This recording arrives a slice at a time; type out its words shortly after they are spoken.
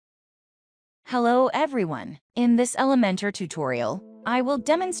Hello everyone! In this Elementor tutorial, I will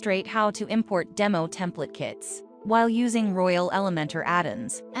demonstrate how to import demo template kits while using Royal Elementor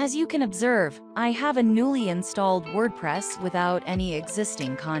add-ons. As you can observe, I have a newly installed WordPress without any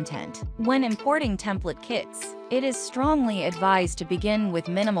existing content. When importing template kits, it is strongly advised to begin with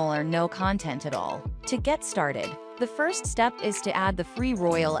minimal or no content at all. To get started, the first step is to add the free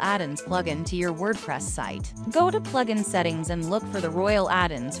Royal Addons plugin to your WordPress site. Go to Plugin Settings and look for the Royal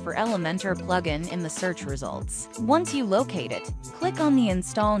Addons for Elementor plugin in the search results. Once you locate it, click on the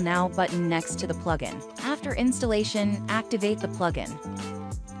Install Now button next to the plugin. After installation, activate the plugin.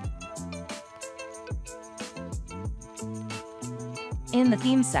 In the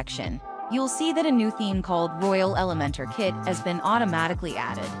Themes section, you'll see that a new theme called Royal Elementor Kit has been automatically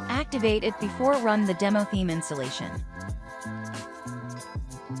added. Activate it before run the demo theme installation.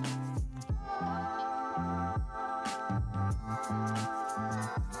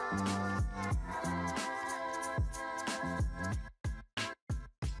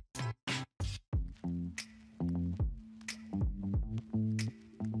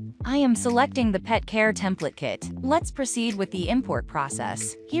 I am selecting the Pet Care template kit. Let's proceed with the import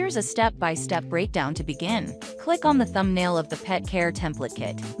process. Here's a step-by-step breakdown to begin. Click on the thumbnail of the Pet Care template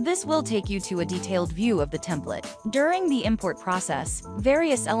kit. This will take you to a detailed view of the template. During the import process,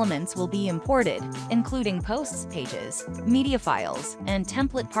 various elements will be imported, including posts, pages, media files, and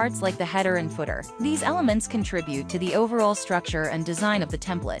template parts like the header and footer. These elements contribute to the overall structure and design of the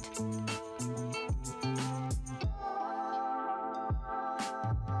template.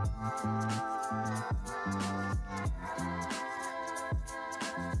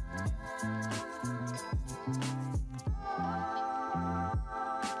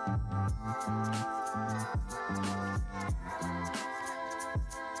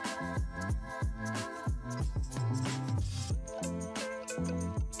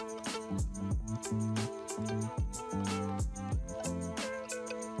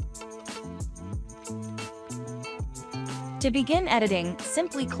 To begin editing,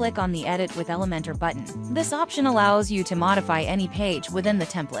 simply click on the Edit with Elementor button. This option allows you to modify any page within the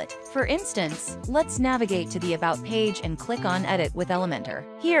template. For instance, let's navigate to the About page and click on Edit with Elementor.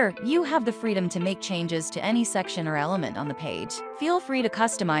 Here, you have the freedom to make changes to any section or element on the page. Feel free to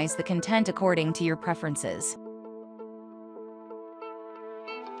customize the content according to your preferences.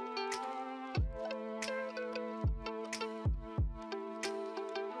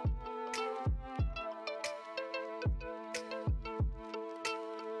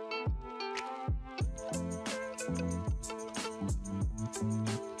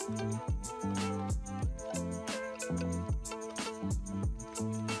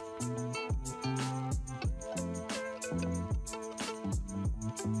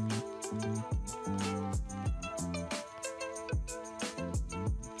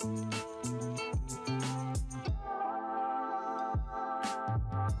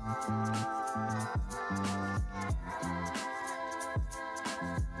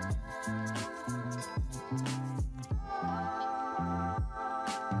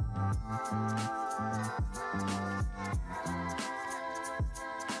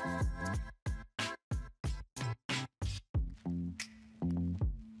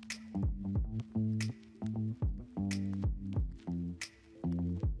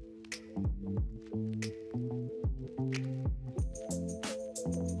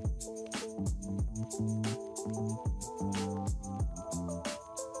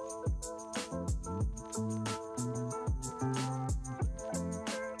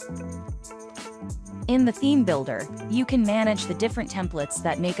 In the Theme Builder, you can manage the different templates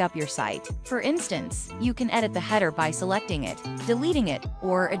that make up your site. For instance, you can edit the header by selecting it, deleting it,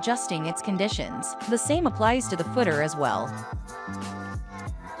 or adjusting its conditions. The same applies to the footer as well.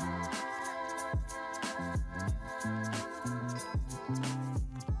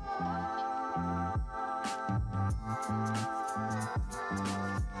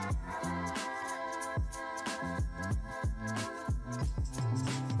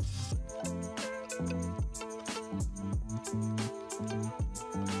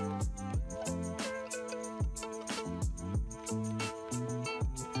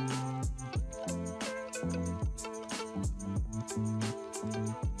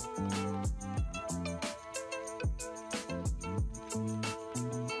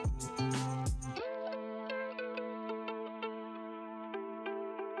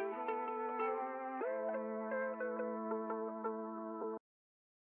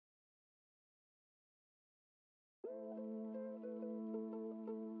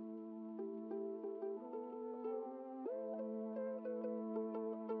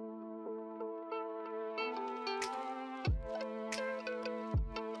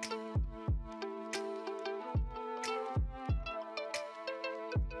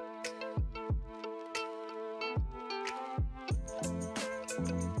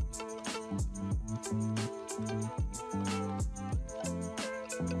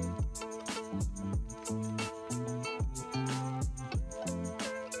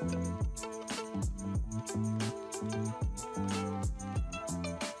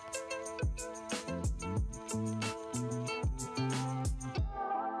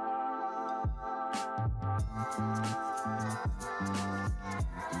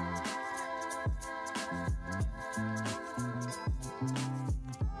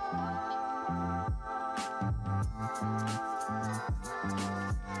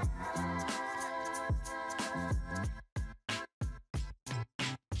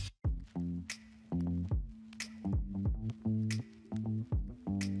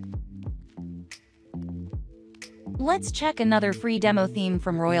 Let's check another free demo theme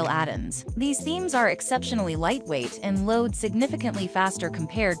from Royal Addons. These themes are exceptionally lightweight and load significantly faster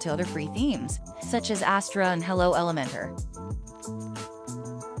compared to other free themes, such as Astra and Royal Elementor.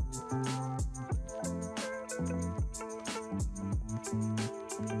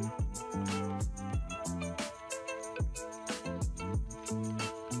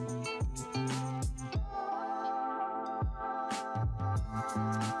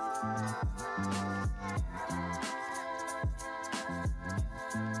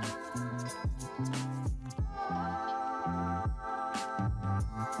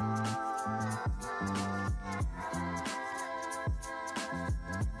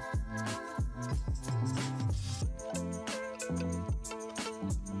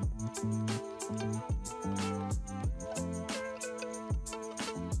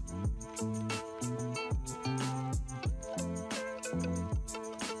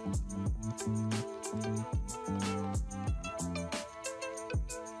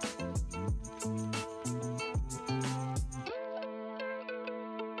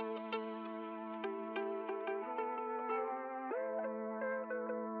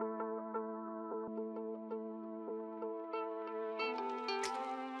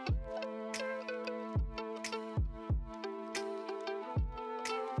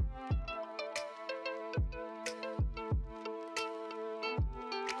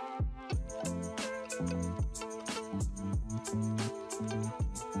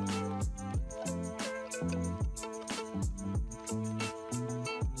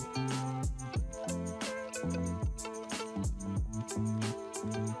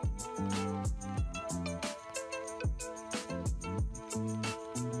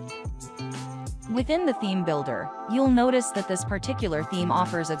 Within the theme builder, you'll notice that this particular theme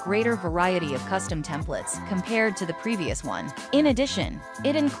offers a greater variety of custom templates compared to the previous one. In addition,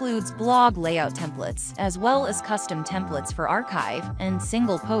 it includes blog layout templates as well as custom templates for archive and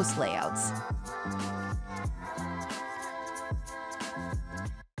single post layouts.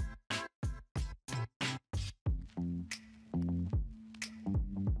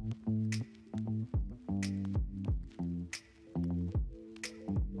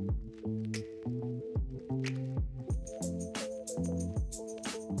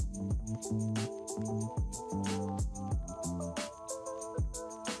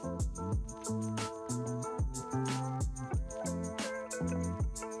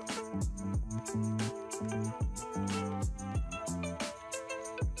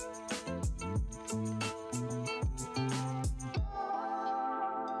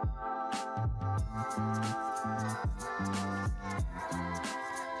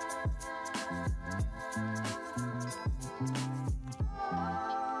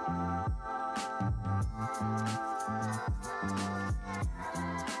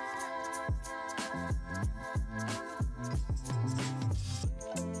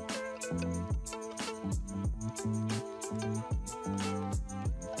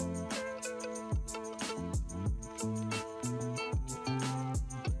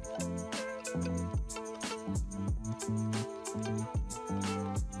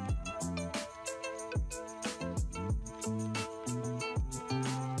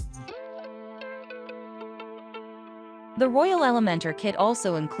 The Royal Elementor kit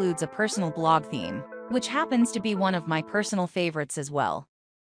also includes a personal blog theme, which happens to be one of my personal favorites as well.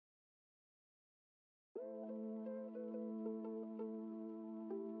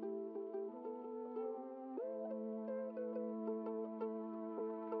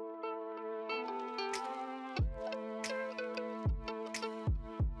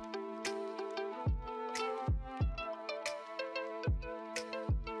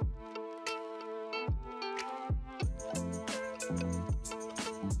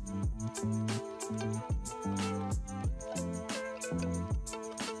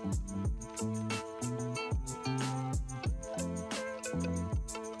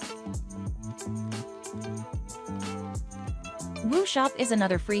 WooShop is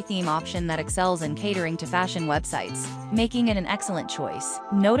another free theme option that excels in catering to fashion websites, making it an excellent choice.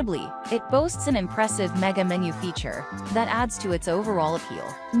 Notably, it boasts an impressive mega menu feature that adds to its overall appeal.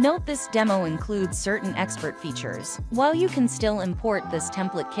 Note this demo includes certain expert features. While you can still import this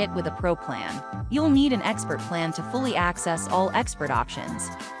template kit with a pro plan, you'll need an expert plan to fully access all expert options.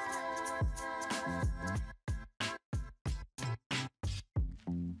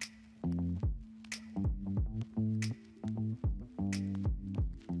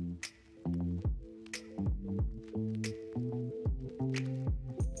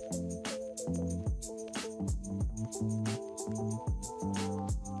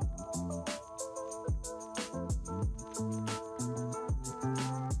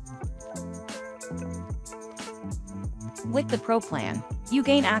 With the Pro plan, you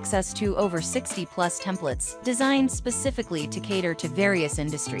gain access to over 60 plus templates designed specifically to cater to various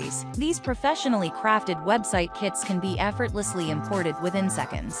industries. These professionally crafted website kits can be effortlessly imported within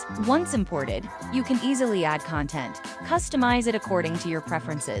seconds. Once imported, you can easily add content, customize it according to your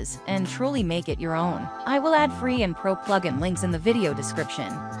preferences, and truly make it your own. I will add free and pro plugin links in the video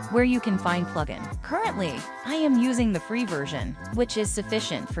description, where you can find plugin. Currently, I am using the free version, which is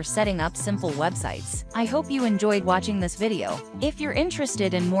sufficient for setting up simple websites. I hope you enjoyed watching this video. If you're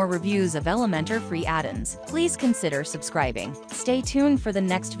interested in more reviews of Elementor free add-ons, please consider subscribing. Stay tuned for the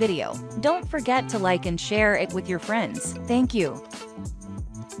next video. Don't forget to like and share it with your friends. Thank you.